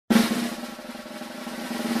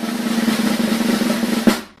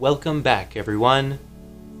Welcome back, everyone,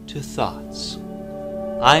 to Thoughts.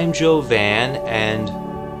 I'm Joe Van,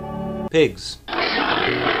 and pigs.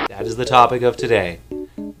 That is the topic of today.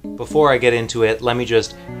 Before I get into it, let me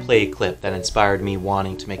just play a clip that inspired me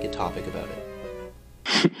wanting to make a topic about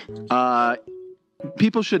it.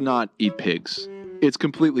 People should not eat pigs. It's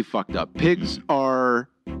completely fucked up. Pigs are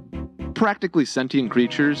practically sentient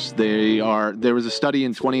creatures. There was a study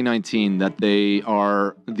in 2019 that they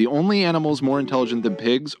are the only animals more intelligent than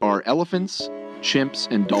pigs are elephants, chimps,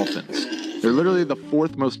 and dolphins. They're literally the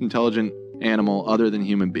fourth most intelligent animal other than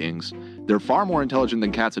human beings. They're far more intelligent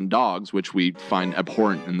than cats and dogs, which we find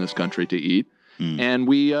abhorrent in this country to eat. And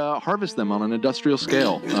we harvest them on an industrial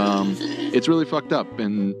scale. It's really fucked up,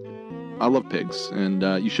 and I love pigs, and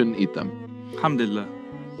you shouldn't eat them. Alhamdulillah.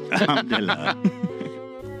 Alhamdulillah.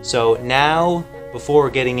 So now, before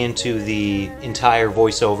getting into the entire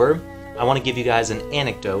voiceover, I want to give you guys an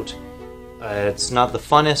anecdote. It's not the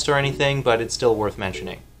funnest or anything, but it's still worth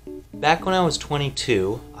mentioning. Back when I was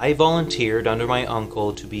 22, I volunteered under my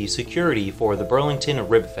uncle to be security for the Burlington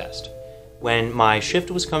Rib Fest. When my shift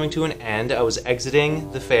was coming to an end, I was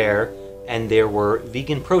exiting the fair, and there were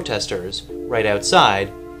vegan protesters right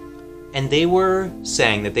outside, and they were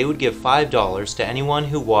saying that they would give $5 to anyone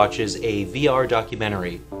who watches a VR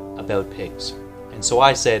documentary about pigs. And so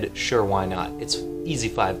I said, sure, why not? It's easy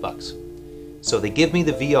 $5. So they give me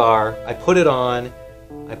the VR, I put it on,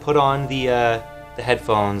 I put on the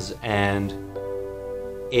headphones, and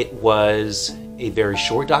it was a very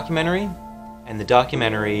short documentary, and the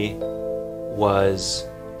documentary was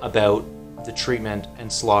about the treatment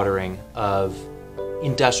and slaughtering of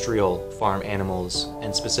industrial farm animals,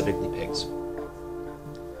 and specifically pigs.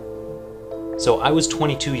 So I was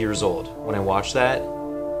 22 years old when I watched that.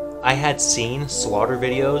 I had seen slaughter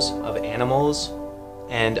videos of animals,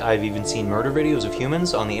 and I've even seen murder videos of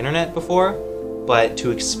humans on the internet before, but to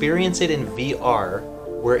experience it in VR,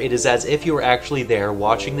 where it is as if you were actually there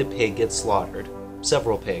watching the pig get slaughtered,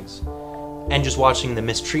 several pigs, and just watching the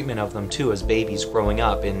mistreatment of them too as babies growing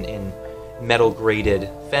up in metal-grated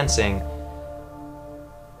fencing,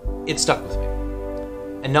 it stuck with me.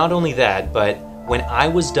 And not only that, but when I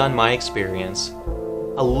was done my experience,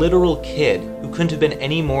 a literal kid who couldn't have been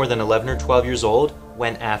any more than 11 or 12 years old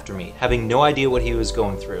went after me, having no idea what he was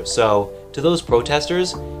going through. So, to those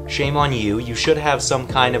protesters, shame on you. You should have some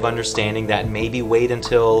kind of understanding that maybe wait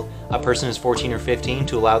until a person is 14 or 15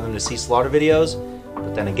 to allow them to see slaughter videos.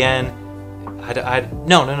 But then again,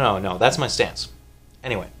 no, that's my stance.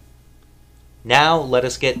 Anyway, now let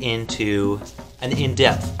us get into an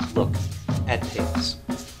in-depth look at pigs.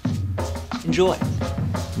 Enjoy.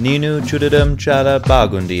 Ninu chudadum chada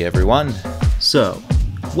bagundi, everyone. So,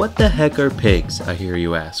 what the heck are pigs, I hear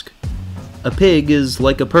you ask? A pig is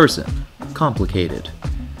like a person, complicated.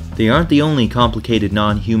 They aren't the only complicated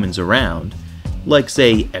non-humans around, like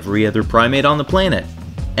say every other primate on the planet,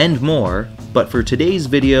 and more, but for today's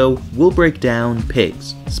video, we'll break down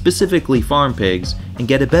pigs, specifically farm pigs, and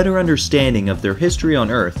get a better understanding of their history on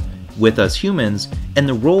Earth with us humans, and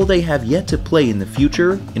the role they have yet to play in the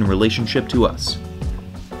future in relationship to us.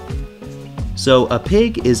 So, a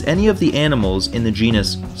pig is any of the animals in the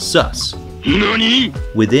genus Sus,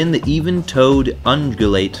 within the even-toed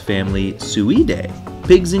ungulate family Suidae.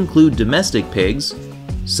 Pigs include domestic pigs,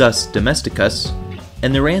 Sus domesticus,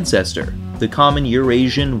 and their ancestor, the common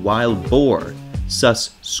Eurasian wild boar,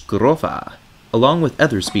 Sus scrofa, along with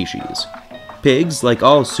other species. Pigs, like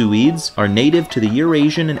all Suides, are native to the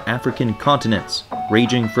Eurasian and African continents,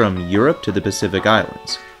 ranging from Europe to the Pacific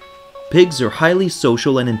Islands. Pigs are highly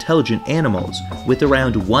social and intelligent animals, with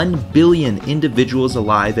around 1 billion individuals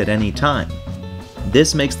alive at any time.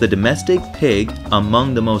 This makes the domestic pig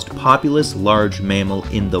among the most populous large mammal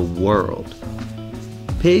in the world.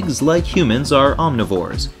 Pigs, like humans, are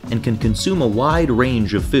omnivores and can consume a wide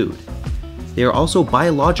range of food. They are also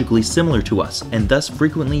biologically similar to us and thus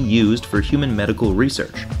frequently used for human medical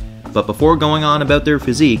research. But before going on about their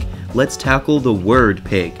physique, let's tackle the word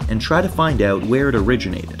pig and try to find out where it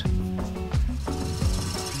originated.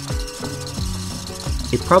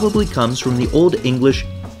 It probably comes from the Old English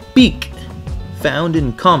beak, found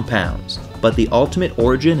in compounds, but the ultimate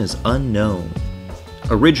origin is unknown.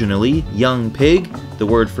 Originally, young pig, the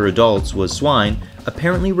word for adults was swine,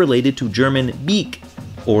 apparently related to German beek,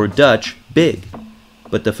 or Dutch big,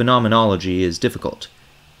 but the phenomenology is difficult.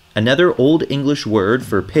 Another Old English word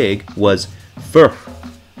for pig was fur,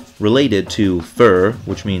 related to fur,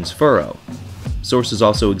 which means furrow. Sources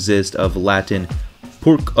also exist of Latin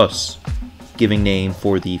porcus, giving name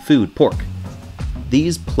for the food pork.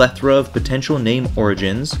 These plethora of potential name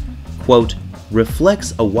origins, quote,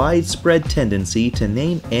 reflects a widespread tendency to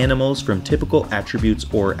name animals from typical attributes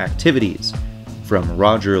or activities, from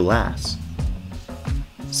Roger Lass.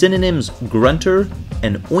 Synonyms grunter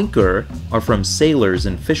and oinker are from sailors'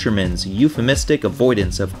 and fishermen's euphemistic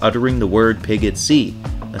avoidance of uttering the word pig at sea,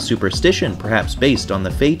 a superstition perhaps based on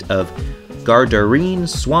the fate of Gardarene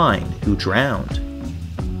swine who drowned.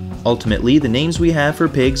 Ultimately, the names we have for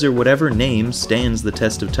pigs are whatever name stands the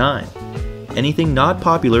test of time. Anything not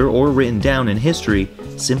popular or written down in history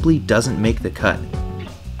simply doesn't make the cut.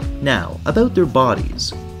 Now, about their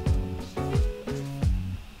bodies.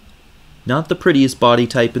 Not the prettiest body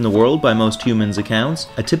type in the world by most humans' accounts,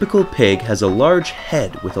 a typical pig has a large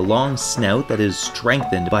head with a long snout that is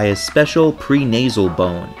strengthened by a special prenasal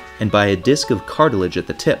bone and by a disc of cartilage at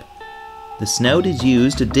the tip. The snout is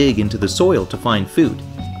used to dig into the soil to find food,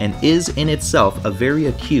 and is in itself a very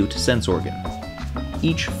acute sense organ.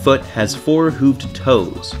 Each foot has 4 hooved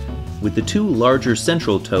toes, with the 2 larger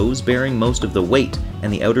central toes bearing most of the weight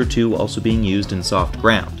and the outer 2 also being used in soft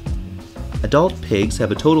ground. Adult pigs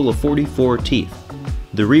have a total of 44 teeth.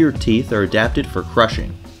 The rear teeth are adapted for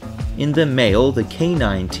crushing. In the male, the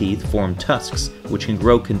canine teeth form tusks, which can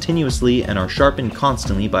grow continuously and are sharpened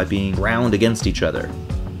constantly by being ground against each other.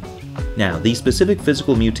 Now, these specific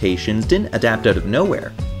physical mutations didn't adapt out of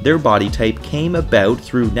nowhere. Their body type came about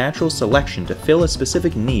through natural selection to fill a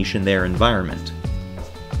specific niche in their environment.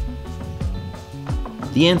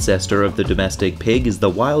 The ancestor of the domestic pig is the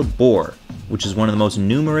wild boar, which is one of the most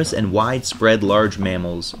numerous and widespread large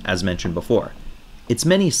mammals, as mentioned before. Its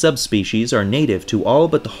many subspecies are native to all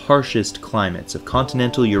but the harshest climates of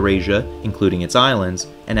continental Eurasia, including its islands,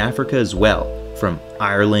 and Africa as well, from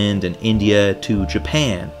Ireland and India to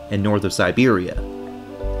Japan and north of Siberia.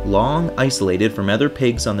 Long isolated from other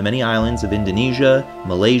pigs on the many islands of Indonesia,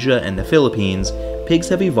 Malaysia, and the Philippines, pigs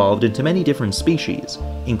have evolved into many different species,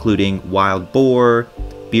 including wild boar,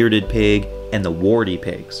 bearded pig, and the warty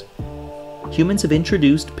pigs. Humans have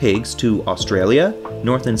introduced pigs to Australia,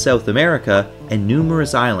 North and South America, and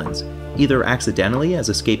numerous islands, either accidentally as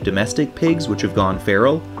escaped domestic pigs which have gone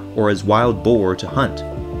feral, or as wild boar to hunt.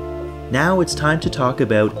 Now it's time to talk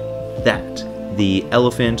about that, the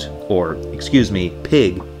elephant, or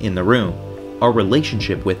pig in the room, our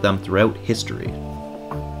relationship with them throughout history.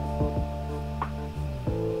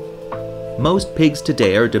 Most pigs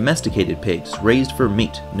today are domesticated pigs raised for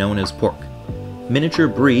meat, known as pork. Miniature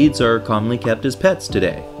breeds are commonly kept as pets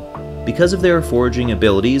today. Because of their foraging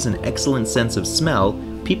abilities and excellent sense of smell,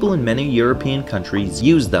 people in many European countries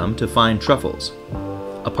use them to find truffles.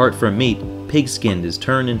 Apart from meat, pig skin is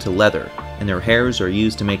turned into leather, and their hairs are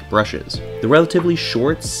used to make brushes. The relatively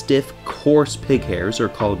short, stiff, coarse pig hairs are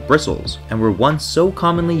called bristles, and were once so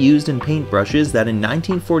commonly used in paintbrushes that in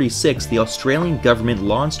 1946 the Australian government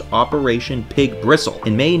launched Operation Pig Bristle.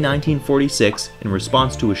 In May 1946, in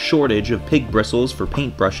response to a shortage of pig bristles for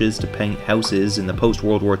paintbrushes to paint houses in the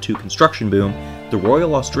post-World War II construction boom, the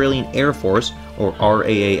Royal Australian Air Force, or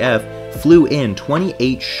RAAF, flew in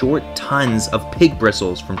 28 short tons of pig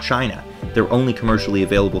bristles from China, their only commercially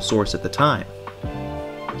available source at the time.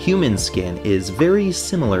 Human skin is very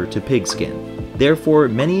similar to pig skin, therefore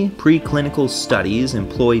many preclinical studies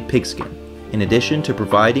employ pig skin. In addition to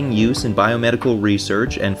providing use in biomedical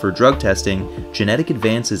research and for drug testing, genetic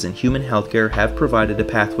advances in human healthcare have provided a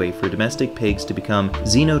pathway for domestic pigs to become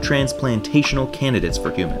xenotransplantational candidates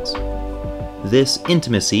for humans. This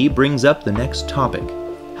intimacy brings up the next topic: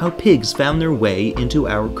 how pigs found their way into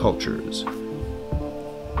our cultures.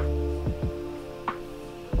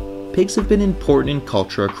 Pigs have been important in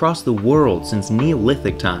culture across the world since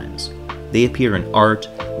Neolithic times. They appear in art,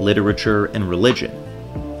 literature, and religion.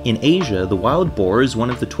 In Asia, the wild boar is one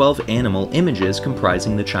of the 12 animal images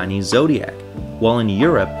comprising the Chinese zodiac, while in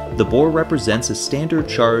Europe, the boar represents a standard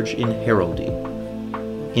charge in heraldry.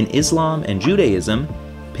 In Islam and Judaism,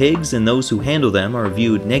 pigs and those who handle them are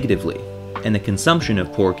viewed negatively, and the consumption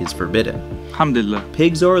of pork is forbidden. Alhamdulillah.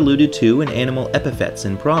 Pigs are alluded to in animal epithets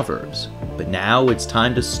and proverbs, but now it's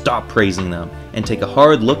time to stop praising them and take a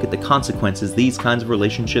hard look at the consequences these kinds of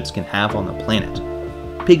relationships can have on the planet.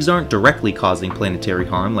 Pigs aren't directly causing planetary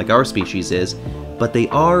harm like our species is, but they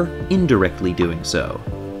are indirectly doing so.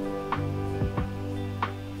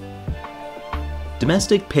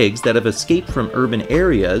 Domestic pigs that have escaped from urban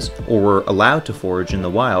areas or were allowed to forage in the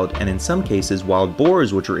wild, and in some cases wild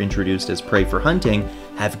boars which were introduced as prey for hunting,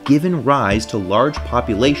 have given rise to large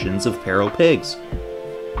populations of feral pigs.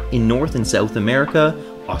 In North and South America,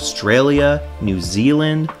 Australia, New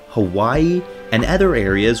Zealand, Hawaii, and other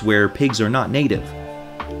areas where pigs are not native,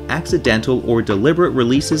 accidental or deliberate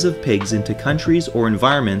releases of pigs into countries or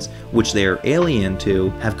environments which they are alien to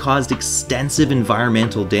have caused extensive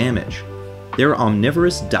environmental damage. Their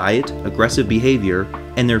omnivorous diet, aggressive behavior,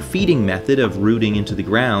 and their feeding method of rooting into the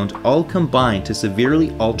ground all combine to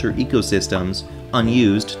severely alter ecosystems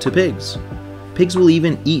unused to pigs. Pigs will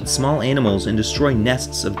even eat small animals and destroy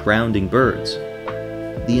nests of grounding birds.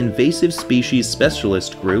 The Invasive Species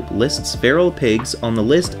Specialist Group lists feral pigs on the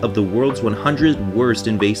list of the world's 100 worst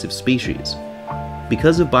invasive species.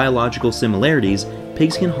 Because of biological similarities,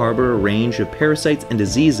 pigs can harbor a range of parasites and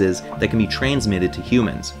diseases that can be transmitted to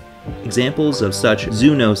humans. Examples of such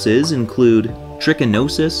zoonoses include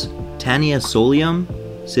trichinosis, Tania solium,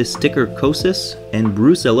 cysticercosis, and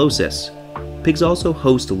brucellosis. Pigs also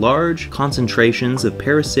host large concentrations of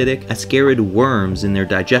parasitic ascarid worms in their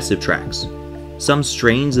digestive tracts. Some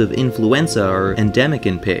strains of influenza are endemic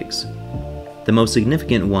in pigs, the most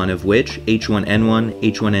significant one of which, H1N1,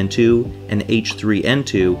 H1N2, and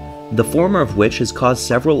H3N2, the former of which has caused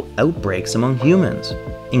several outbreaks among humans,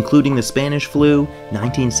 including the Spanish flu,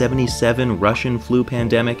 1977 Russian flu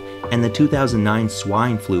pandemic, and the 2009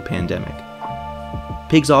 swine flu pandemic.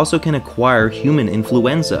 Pigs also can acquire human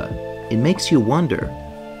influenza. It makes you wonder,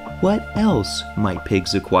 what else might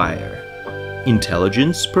pigs acquire?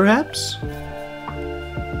 Intelligence, perhaps?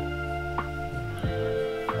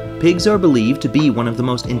 Pigs are believed to be one of the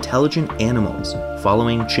most intelligent animals,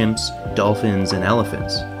 following chimps, dolphins, and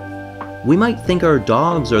elephants. We might think our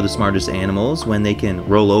dogs are the smartest animals when they can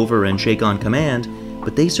roll over and shake on command,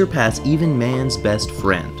 but they surpass even man's best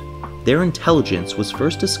friend. Their intelligence was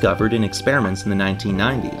first discovered in experiments in the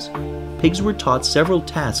 1990s. Pigs were taught several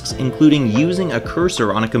tasks, including using a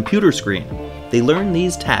cursor on a computer screen. They learned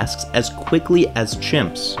these tasks as quickly as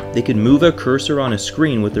chimps. They could move a cursor on a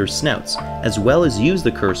screen with their snouts, as well as use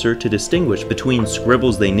the cursor to distinguish between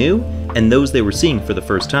scribbles they knew and those they were seeing for the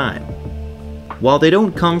first time. While they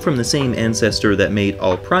don't come from the same ancestor that made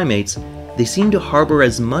all primates, they seem to harbor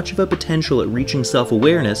as much of a potential at reaching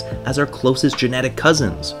self-awareness as our closest genetic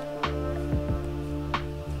cousins.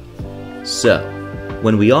 So,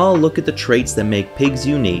 when we all look at the traits that make pigs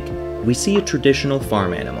unique, we see a traditional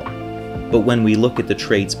farm animal. But when we look at the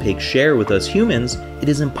traits pigs share with us humans, it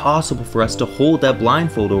is impossible for us to hold that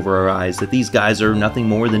blindfold over our eyes that these guys are nothing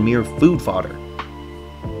more than mere food fodder.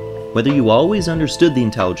 Whether you always understood the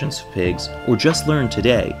intelligence of pigs, or just learned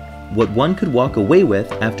today, what one could walk away with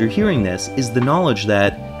after hearing this is the knowledge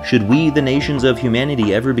that, should we, the nations of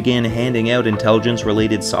humanity, ever begin handing out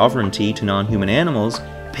intelligence-related sovereignty to non-human animals,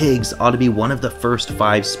 pigs ought to be one of the first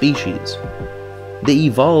 5 species. They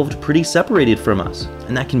evolved pretty separated from us,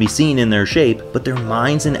 and that can be seen in their shape, but their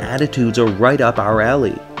minds and attitudes are right up our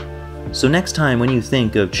alley. So next time when you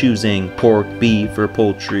think of choosing pork, beef, or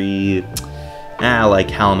poultry, like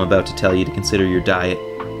how I'm about to tell you to consider your diet,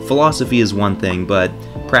 philosophy is one thing, but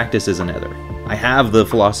practice is another. I have the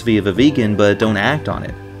philosophy of a vegan, but don't act on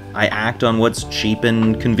it. I act on what's cheap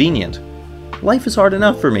and convenient. Life is hard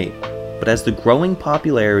enough for me, but as the growing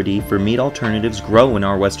popularity for meat alternatives grow in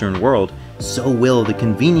our Western world, so will the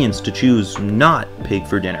convenience to choose not pig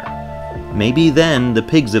for dinner. Maybe then the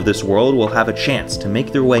pigs of this world will have a chance to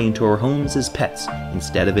make their way into our homes as pets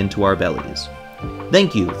instead of into our bellies.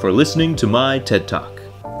 Thank you for listening to my TED Talk.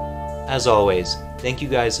 As always, thank you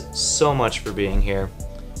guys so much for being here.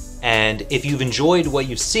 And if you've enjoyed what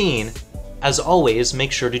you've seen, as always,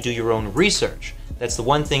 make sure to do your own research. That's the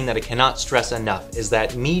one thing that I cannot stress enough, is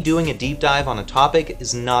that me doing a deep dive on a topic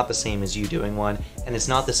is not the same as you doing one, and it's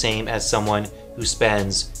not the same as someone who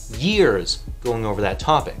spends years going over that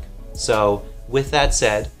topic. So, with that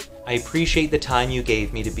said, I appreciate the time you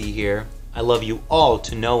gave me to be here. I love you all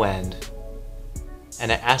to no end.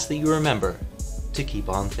 And I ask that you remember to keep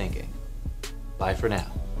on thinking. Bye for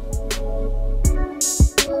now.